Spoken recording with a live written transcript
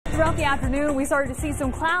Throughout the afternoon, we started to see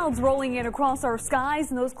some clouds rolling in across our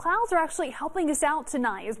skies, and those clouds are actually helping us out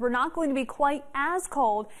tonight as we're not going to be quite as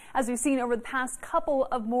cold as we've seen over the past couple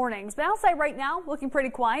of mornings. But outside right now, looking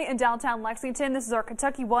pretty quiet in downtown Lexington. This is our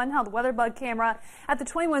Kentucky One How the Weather Bug camera at the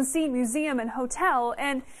 21C Museum and Hotel.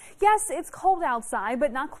 And yes, it's cold outside,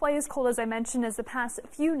 but not quite as cold as I mentioned as the past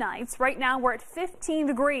few nights. Right now, we're at 15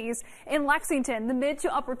 degrees in Lexington. The mid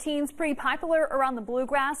to upper teens pretty popular around the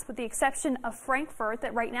Bluegrass, with the exception of Frankfort,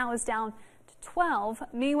 that right now is down to 12.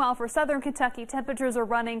 Meanwhile, for southern Kentucky, temperatures are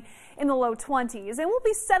running in the low 20s, and we'll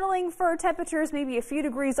be settling for temperatures maybe a few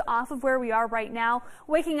degrees off of where we are right now,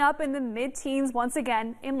 waking up in the mid-teens once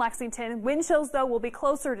again in Lexington. Wind chills, though, will be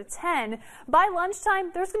closer to 10. By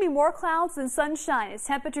lunchtime, there's going to be more clouds than sunshine as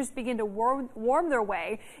temperatures begin to warm their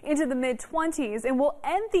way into the mid-20s, and we'll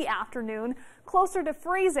end the afternoon closer to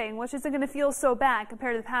freezing, which isn't going to feel so bad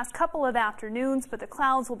compared to the past couple of afternoons, but the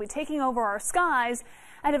clouds will be taking over our skies,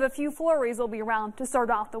 and if a few flurries will be around to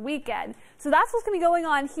start off the weekend. So that's what's going to be going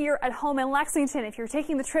on here at home in Lexington. If you're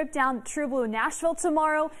taking the trip down to True Blue Nashville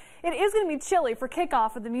tomorrow, it is going to be chilly for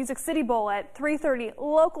kickoff of the Music City Bowl at 3:30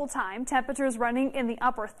 local time. Temperatures running in the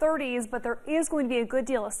upper 30s, but there is going to be a good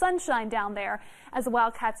deal of sunshine down there as the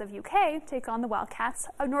Wildcats of UK take on the Wildcats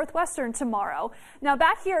of Northwestern tomorrow. Now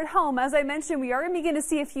back here at home, as I mentioned, we are going to begin to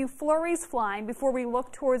see a few flurries flying before we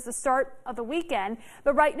look towards the start of the weekend.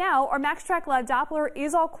 But right now, our MaxTrack Live Doppler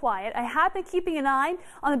is all quiet. I have been keeping an eye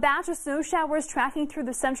on a batch of snow showers tracking through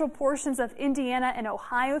the central portions of Indiana and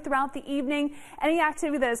Ohio throughout the evening. Any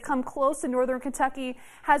activity that has come close to northern Kentucky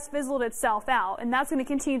has fizzled itself out, and that's going to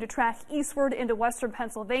continue to track eastward into western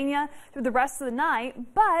Pennsylvania through the rest of the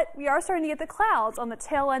night. But we are starting to get the clouds on the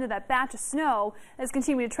tail end of that batch of snow that's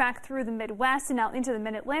continuing to track through the Midwest and out into the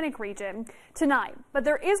Mid-Atlantic region tonight. But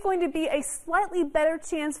there is going to be a slightly better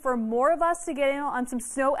chance for more of us to get in on some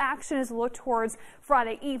snow action as we look towards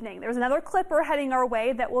Friday evening. There's another clipper heading our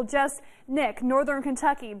way that will just nick northern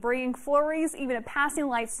Kentucky, bringing flurries, even a passing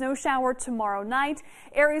light snow shower tomorrow night.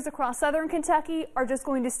 Areas across southern Kentucky are just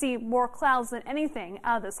going to see more clouds than anything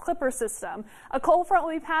out of this clipper system. A cold front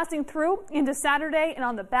will be passing through into Saturday, and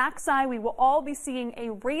on the backside, we will all be seeing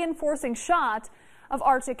a reinforcing shot of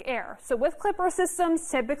Arctic air. So with clipper systems,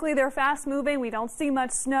 typically they're fast moving. We don't see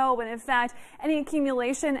much snow, but in fact, any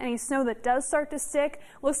accumulation, any snow that does start to stick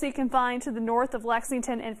looks to be confined to the north of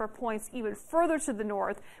Lexington and for points even further to the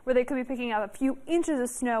north where they could be picking up a few inches of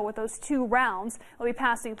snow with those two rounds will be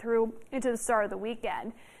passing through into the start of the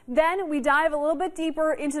weekend. Then we dive a little bit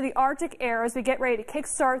deeper into the Arctic air as we get ready to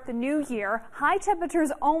kickstart the new year. High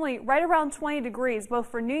temperatures only right around 20 degrees, both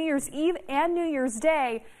for New Year's Eve and New Year's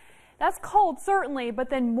Day. That's cold, certainly, but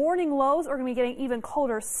then morning lows are going to be getting even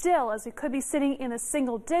colder still, as we could be sitting in the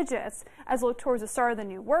single digits as we look towards the start of the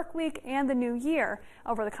new work week and the new year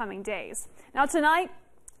over the coming days. Now tonight,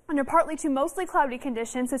 under partly to mostly cloudy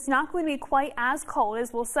conditions, it's not going to be quite as cold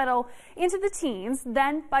as we'll settle into the teens.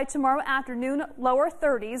 Then by tomorrow afternoon, lower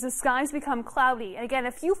 30s, the skies become cloudy. And again,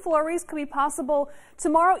 a few flurries could be possible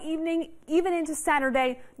tomorrow evening, even into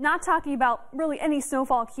Saturday, not talking about really any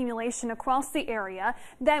snowfall accumulation across the area.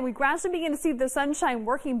 Then we gradually begin to see the sunshine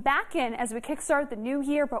working back in as we kickstart the new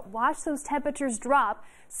year, but watch those temperatures drop.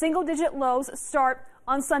 Single-digit lows start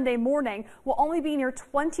on Sunday morning. We'll only be near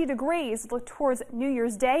 20 degrees. Look towards New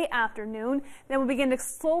Year's Day afternoon. Then we'll begin to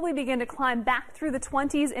slowly climb back through the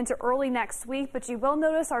 20s into early next week. But you will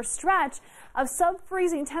notice our stretch of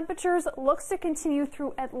sub-freezing temperatures looks to continue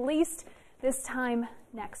through at least this time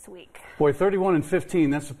next week. Boy, 31 and 15,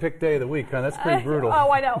 that's the pick day of the week, huh? That's pretty brutal.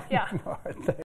 Oh, I know, yeah. All right,